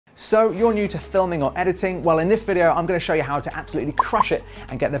So you're new to filming or editing? Well, in this video, I'm going to show you how to absolutely crush it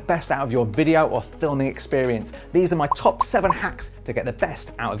and get the best out of your video or filming experience. These are my top 7 hacks to get the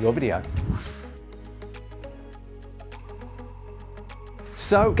best out of your video.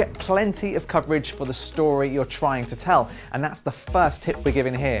 So get plenty of coverage for the story you're trying to tell, and that's the first tip we're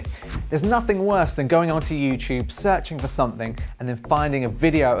giving here. There's nothing worse than going onto YouTube, searching for something, and then finding a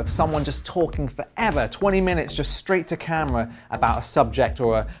video of someone just talking forever, 20 minutes just straight to camera about a subject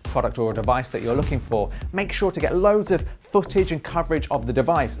or a product or a device that you're looking for. Make sure to get loads of footage and coverage of the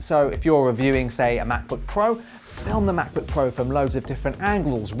device. So if you're reviewing, say, a MacBook Pro, film the MacBook Pro from loads of different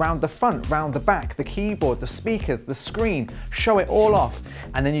angles, round the front, round the back, the keyboard, the speakers, the screen, show it all off,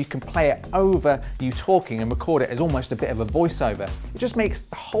 and then you can play it over you talking and record it as almost a bit of a voiceover. It just makes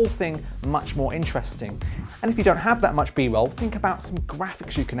the whole thing much more interesting. And if you don't have that much B-roll, think about some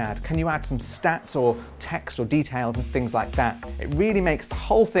graphics you can add. Can you add some stats or text or details and things like that? It really makes the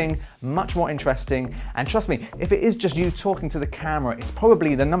whole thing much more interesting. And trust me, if it is just you talking to the camera, it's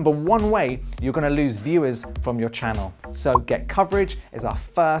probably the #1 way you're going to lose viewers from your channel. So get coverage is our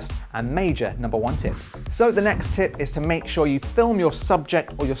first and major #1 tip. So the next tip is to make sure you film your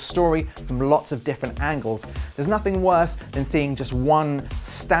subject or your story from lots of different angles. There's nothing worse than seeing just one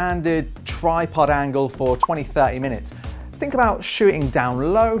standard tripod angle for 20-30 minutes. Think about shooting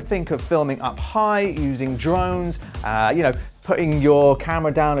down low, think of filming up high, using drones, putting your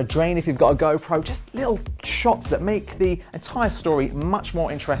camera down a drain if you've got a GoPro, just little shots that make the entire story much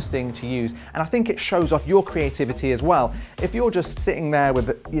more interesting to use. And I think it shows off your creativity as well. If you're just sitting there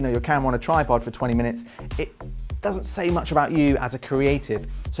with your camera on a tripod for 20 minutes, it doesn't say much about you as a creative.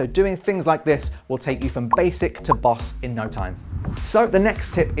 So doing things like this will take you from basic to boss in no time. So the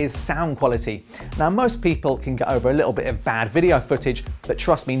next tip is sound quality. Now most people can get over a little bit of bad video footage, but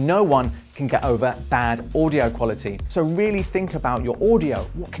trust me, no one can get over bad audio quality. So really think about your audio.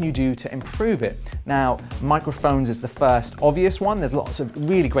 What can you do to improve it? Now, microphones is the first obvious one. There's lots of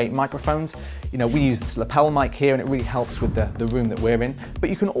really great microphones. We use this lapel mic here and it really helps with the room that we're in. But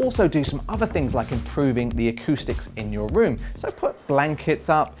you can also do some other things like improving the acoustics in your room. So put blankets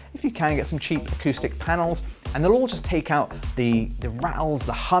up, if you can get some cheap acoustic panels, and they'll all just take out the rattles,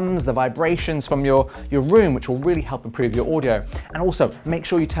 the hums, the vibrations from your room, which will really help improve your audio. And also make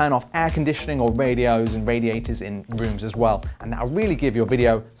sure you turn off air conditioning or radios and radiators in rooms as well. And that'll really give your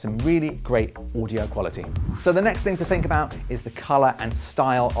video some really great audio quality. So the next thing to think about is the color and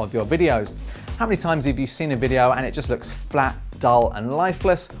style of your videos. How many times have you seen a video and it just looks flat, dull and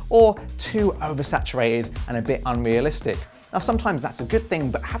lifeless, or too oversaturated and a bit unrealistic? Now sometimes that's a good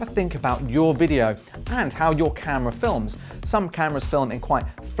thing, but have a think about your video and how your camera films. Some cameras film in quite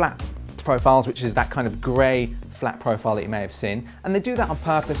flat profiles, which is that kind of grey flat profile that you may have seen, and they do that on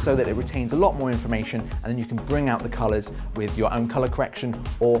purpose so that it retains a lot more information, and then you can bring out the colours with your own colour correction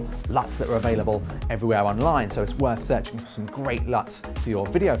or LUTs that are available everywhere online. So it's worth searching for some great LUTs for your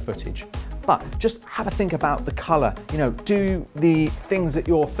video footage. But just have a think about the colour. Do the things that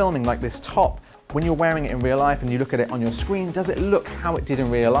you're filming, like this top, when you're wearing it in real life and you look at it on your screen, does it look how it did in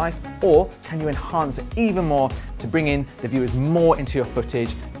real life? Or can you enhance it even more to bring in the viewers more into your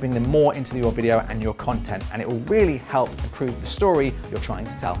footage, bring them more into your video and your content? And it will really help improve the story you're trying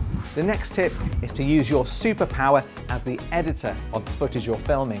to tell. The next tip is to use your superpower as the editor of the footage you're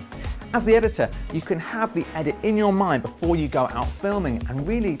filming. As the editor, you can have the edit in your mind before you go out filming and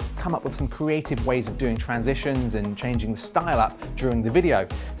really come up with some creative ways of doing transitions and changing the style up during the video.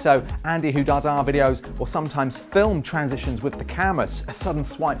 So Andy, who does our videos, will sometimes film transitions with the camera, a sudden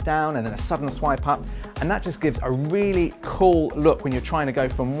swipe down and then a sudden swipe up, and that just gives a really cool look when you're trying to go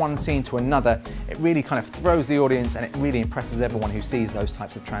from one scene to another. It really kind of throws the audience and it really impresses everyone who sees those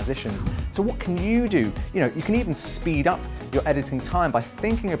types of transitions. So what can you do? You can even speed up your editing time by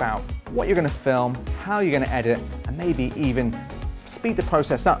thinking about what you're going to film, how you're going to edit, and maybe even speed the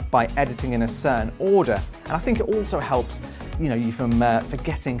process up by editing in a certain order. And I think it also helps you from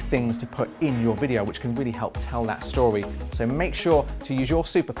forgetting things to put in your video, which can really help tell that story. So make sure to use your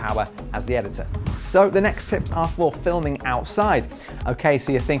superpower as the editor. So the next tips are for filming outside. Okay,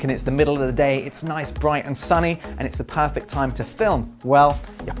 so you're thinking it's the middle of the day, it's nice, bright and sunny, and it's the perfect time to film. Well,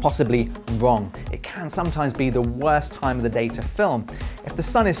 you're possibly wrong. It can sometimes be the worst time of the day to film. If the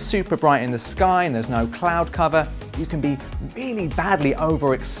sun is super bright in the sky and there's no cloud cover, you can be really badly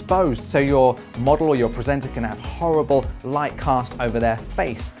overexposed, so your model or your presenter can have horrible light cast over their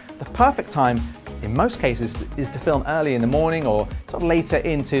face. The perfect time in most cases is to film early in the morning or sort of later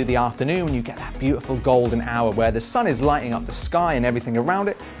into the afternoon when you get that beautiful golden hour where the sun is lighting up the sky and everything around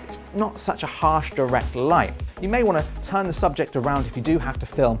it. It's not such a harsh direct light. You may want to turn the subject around if you do have to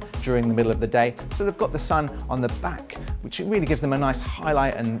film during the middle of the day, so they've got the sun on the back, which really gives them a nice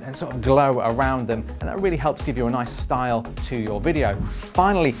highlight and sort of glow around them, and that really helps give you a nice style to your video.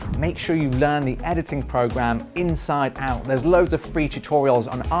 Finally, make sure you learn the editing program inside out. There's loads of free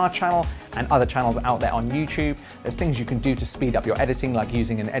tutorials on our channel and other channels out there on YouTube. There's things you can do to speed up your editing, like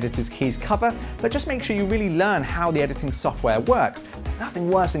using an editor's keys cover, but just make sure you really learn how the editing software works. There's nothing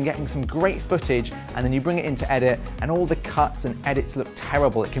worse than getting some great footage and then you bring it into edit and all the cuts and edits look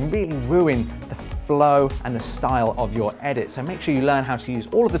terrible. It can really ruin the flow and the style of your edit. So make sure you learn how to use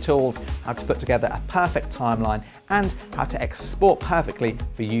all of the tools, how to put together a perfect timeline, and how to export perfectly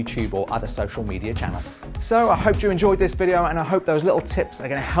for YouTube or other social media channels. So I hope you enjoyed this video, and I hope those little tips are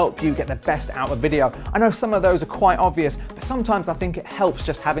going to help you get the best out of video. I know some of those are quite obvious, but sometimes I think it helps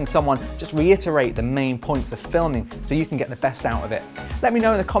just having someone just reiterate the main points of filming so you can get the best out of it. Let me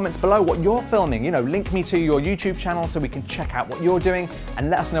know in the comments below what you're filming. You know, link me to your YouTube channel so we can check out what you're doing, and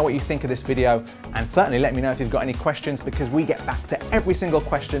let us know what you think of this video. And certainly let me know if you've got any questions, because we get back to every single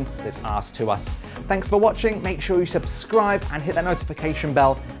question that's asked to us. Thanks for watching. Make sure you subscribe and hit that notification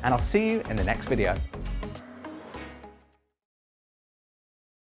bell, and I'll see you in the next video.